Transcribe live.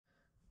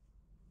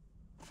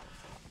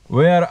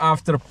We're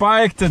after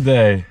pike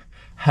today.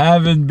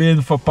 Haven't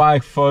been for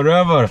pike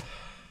forever.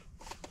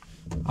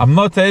 I'm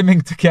not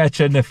aiming to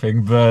catch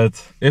anything,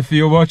 but if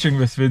you're watching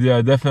this video,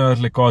 I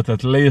definitely caught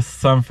at least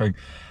something.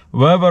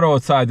 Weather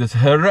outside is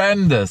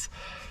horrendous.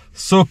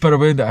 Super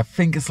windy. I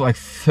think it's like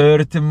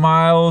 30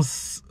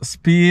 miles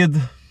speed,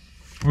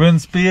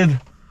 wind speed.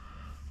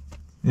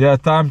 Yeah,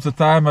 time to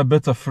time a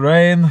bit of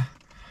rain.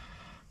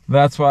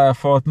 That's why I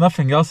thought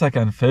nothing else I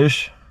can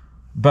fish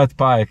but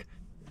pike.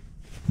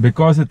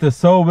 Because it is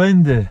so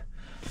windy,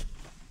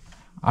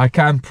 I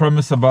can't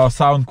promise about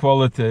sound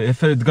quality.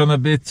 If it's gonna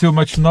be too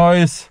much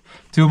noise,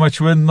 too much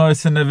wind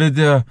noise in the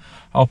video,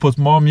 I'll put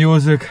more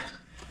music.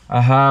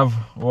 I have,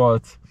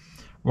 what,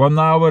 1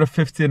 hour,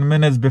 15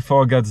 minutes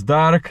before it gets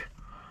dark.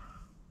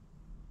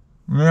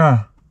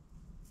 Yeah,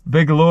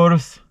 big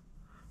lures,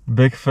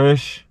 big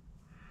fish,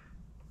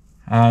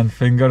 and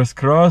fingers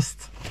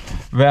crossed,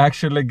 we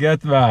actually get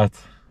that.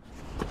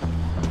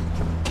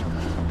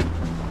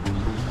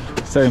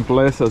 Same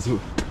place as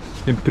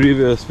in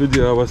previous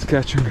video I was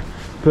catching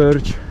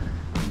perch.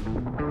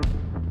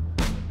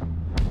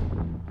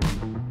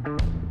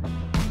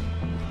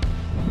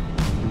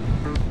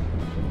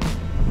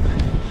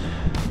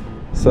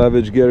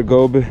 Savage gear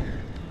goby.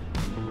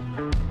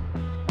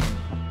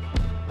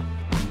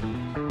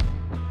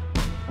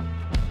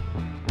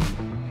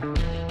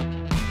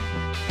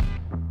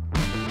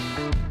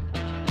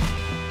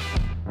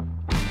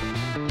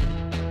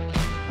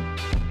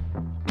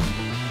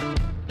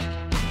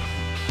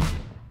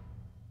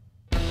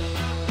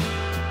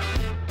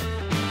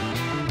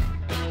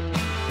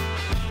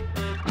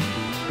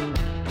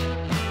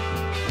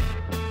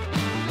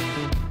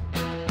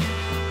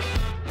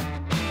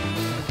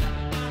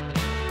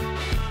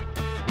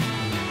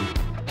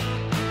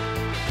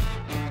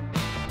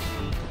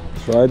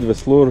 Tried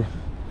this lure,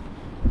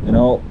 you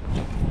know,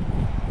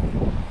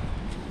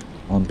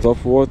 on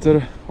top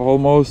water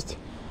almost,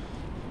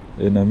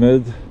 in a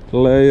mid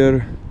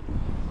layer,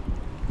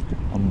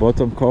 on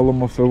bottom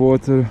column of the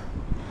water,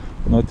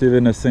 not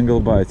even a single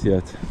bite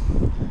yet.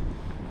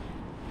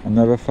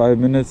 Another 5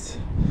 minutes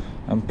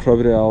and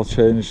probably I'll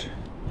change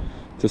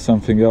to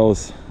something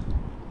else.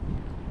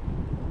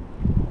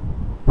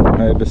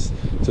 Maybe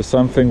to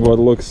something what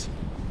looks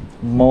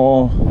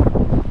more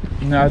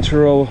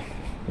natural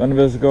than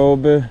this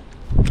goby.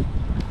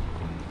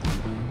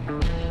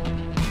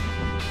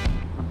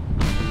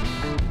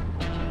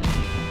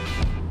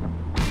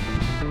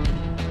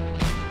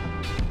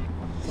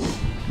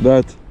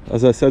 But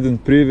as I said in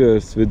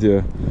previous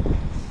video,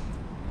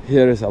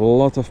 here is a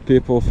lot of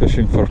people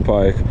fishing for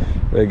pike.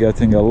 We're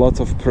getting a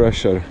lot of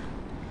pressure,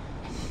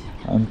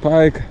 and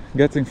pike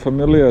getting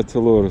familiar to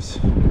lures,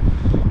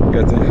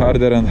 getting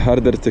harder and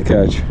harder to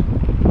catch.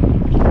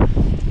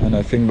 And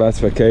I think that's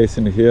the case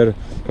in here,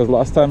 because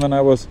last time when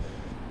I was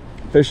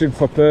fishing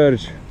for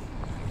perch,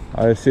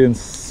 I've seen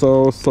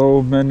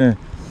so many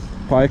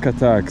pike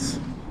attacks.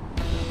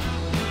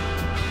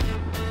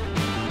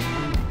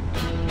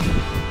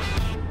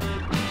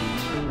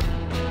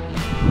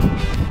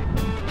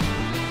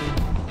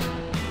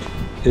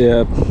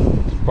 Yeah,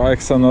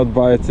 pikes are not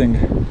biting,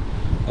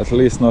 at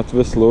least not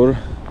this lure.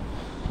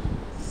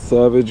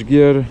 Savage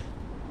gear,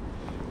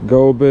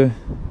 goby,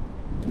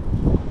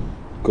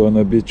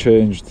 gonna be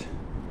changed.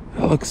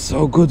 It looks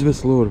so good,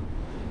 this lure.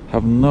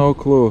 Have no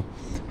clue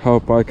how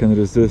pike can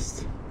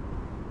resist.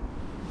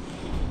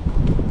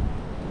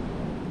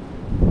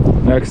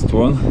 Next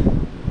one,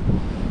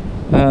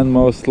 and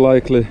most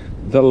likely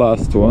the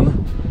last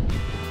one.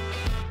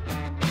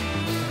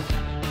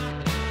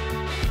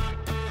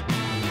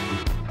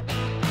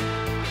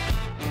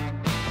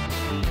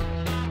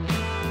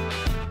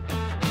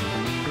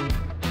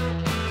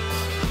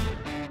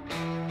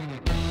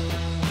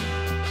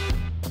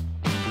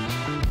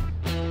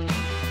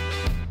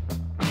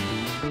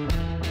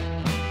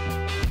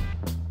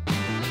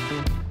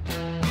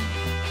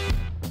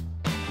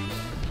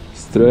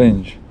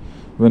 Strange,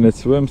 when it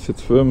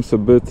swims a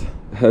bit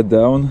head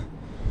down,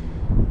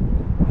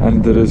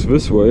 and there is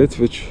this weight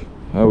which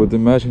I would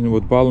imagine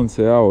would balance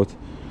it out.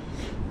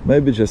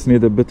 Maybe just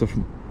need a bit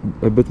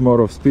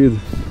more of speed.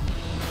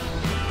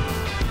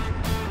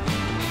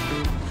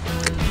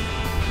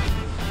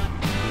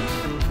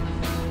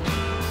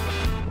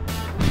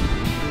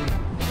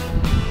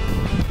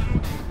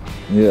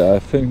 Yeah, I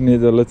think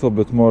need a little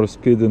bit more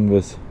speed in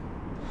this,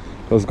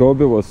 because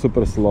goby was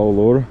super slow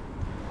lure,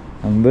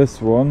 and this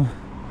one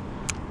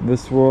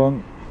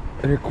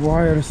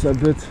requires a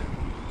bit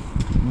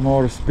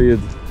more speed.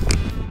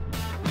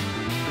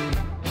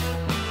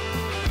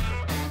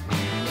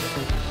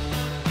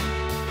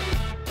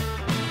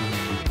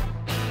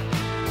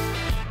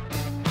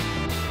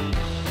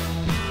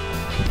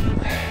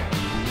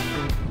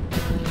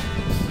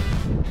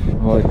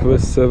 Like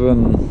with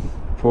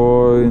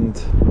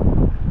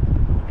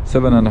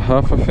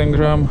 7.5 I think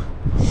gram,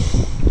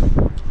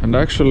 and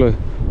actually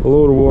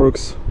lure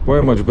works way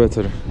much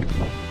better.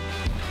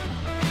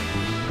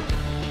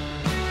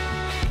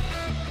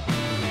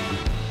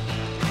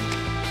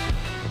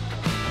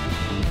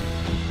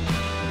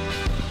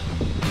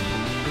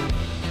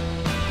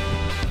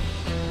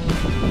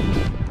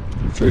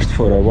 Fished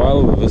for a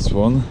while with this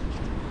one,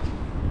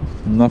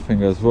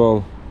 nothing as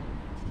well.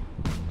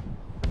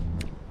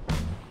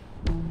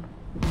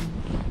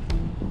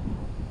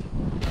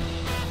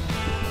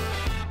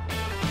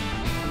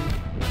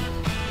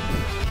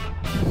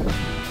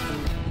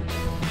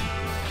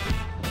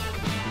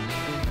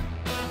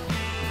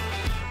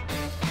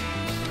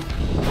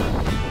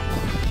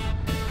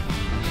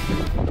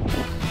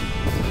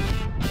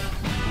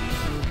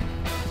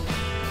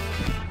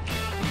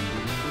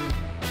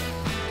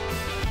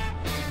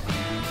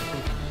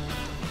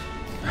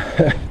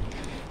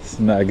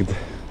 Snagged,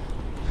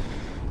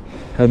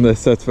 and I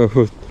set the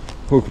hook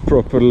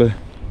properly.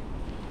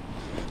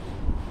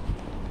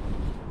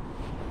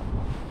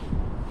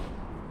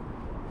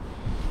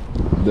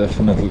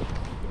 Definitely,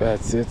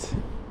 that's it.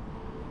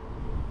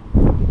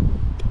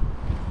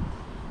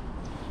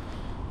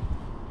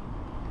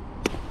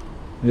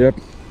 Yep.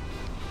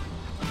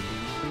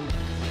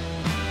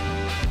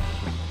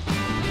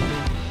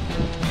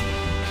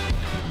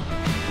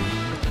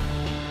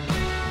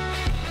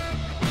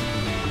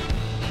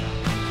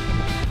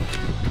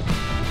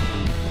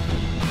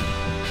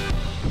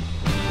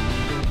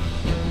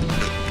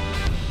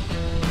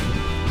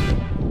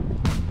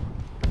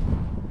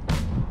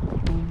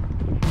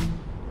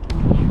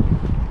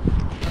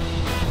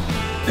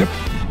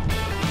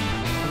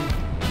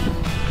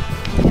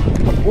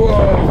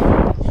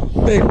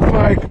 Whoa! Big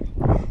pike!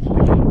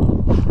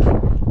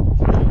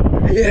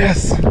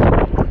 Yes!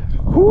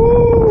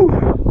 Woo!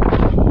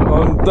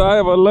 On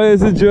Daiwa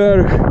lazy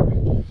jerk!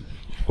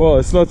 Well,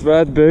 it's not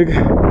that big.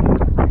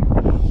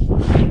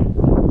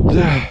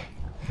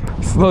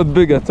 It's not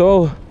big at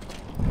all.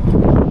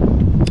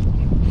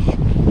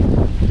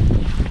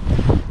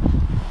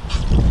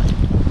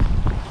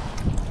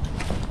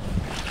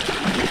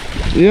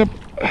 Yep.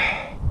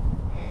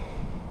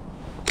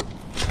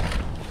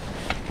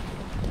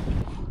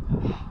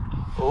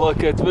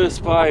 Look at this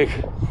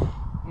pike.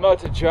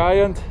 Not a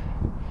giant,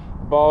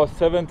 about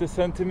 70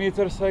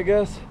 centimeters, I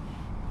guess.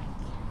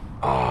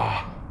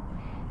 Ah,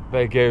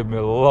 they gave me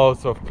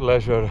lots of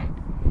pleasure.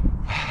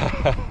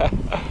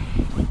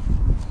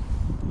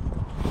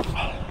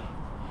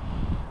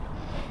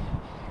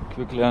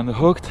 Quickly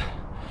unhooked,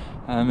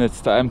 and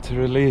it's time to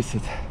release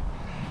it.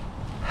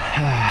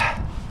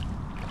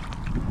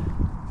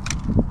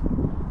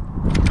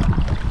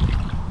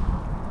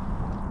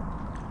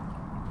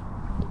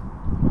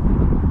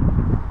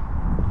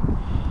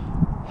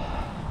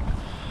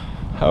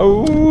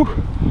 Oh,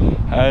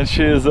 and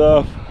she is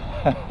off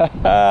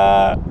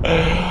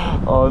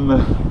on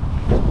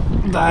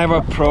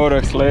Daiwa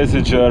Prorex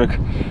lazy jerk.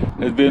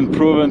 It's been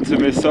proven to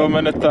me so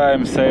many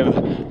times,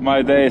 saved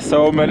my day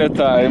so many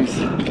times,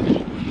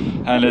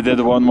 and I did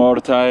one more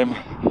time.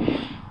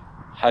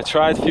 I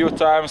tried a few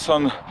times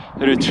on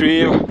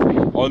retrieve,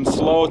 on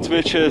slow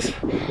twitches,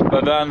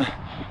 but then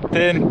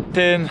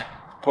tin,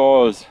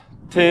 pause,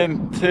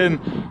 tin,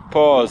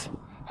 pause.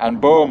 And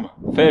boom,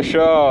 fish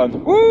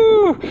on!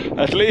 Woo!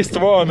 At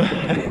least one!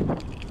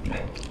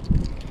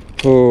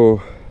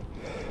 Oh,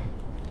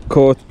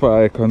 caught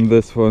pike on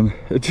this one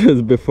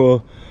just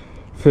before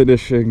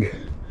finishing.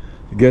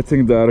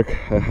 Getting dark,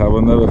 I have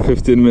another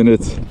 15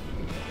 minutes.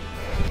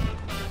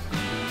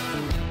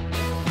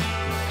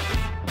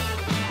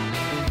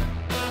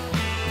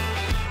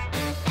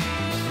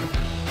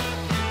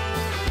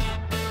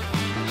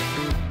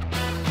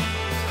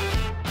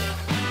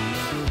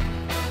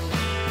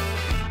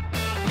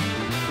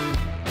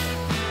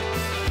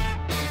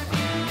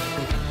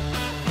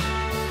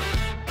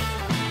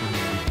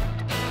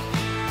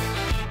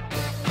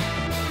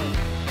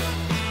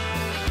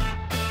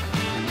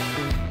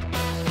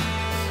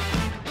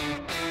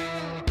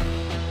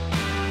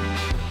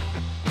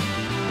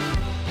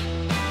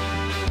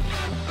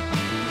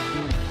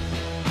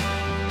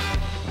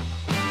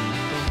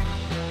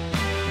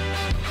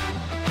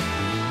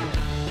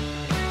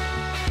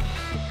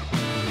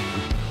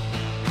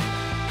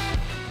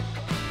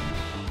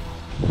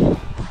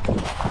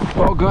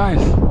 Oh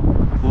guys,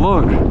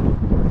 look!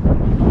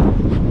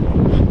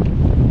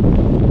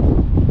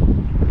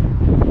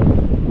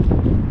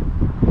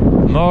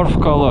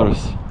 North colors.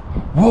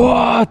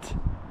 What?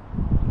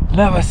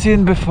 Never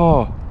seen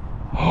before.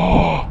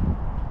 Oh,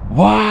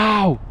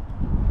 wow!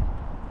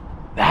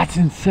 That's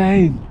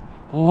insane.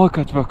 Look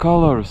at the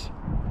colors.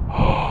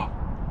 Oh,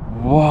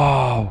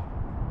 wow!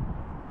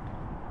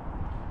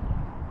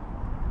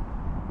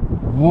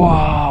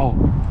 Wow!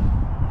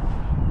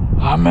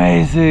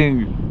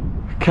 Amazing!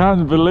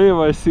 Can't believe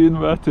I seen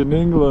that in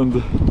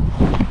England.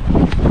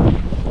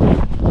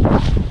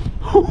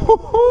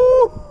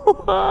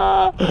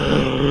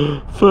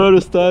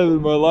 First time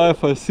in my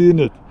life I seen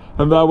it,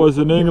 and that was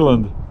in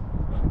England.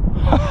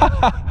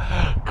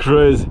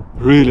 Crazy,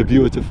 really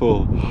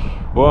beautiful.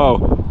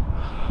 Wow.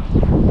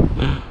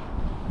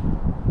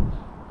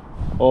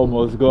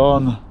 Almost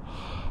gone.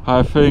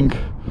 I think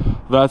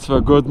that's a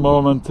good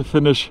moment to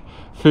finish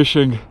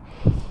fishing.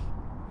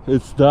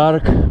 It's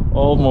dark,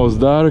 almost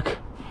dark.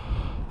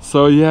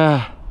 So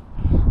yeah,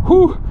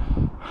 whew.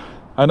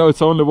 I know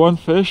it's only one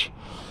fish,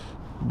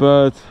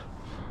 but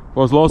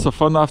Was lots of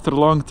fun after a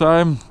long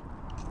time.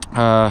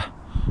 And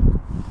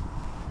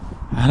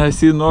I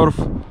see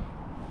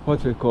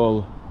what we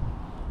call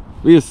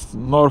these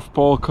North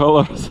Pole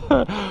colors.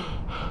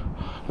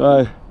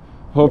 I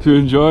hope you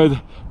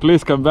enjoyed.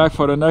 Please come back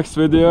for the next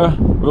video.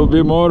 Will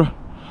be more.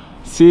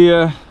 See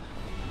ya.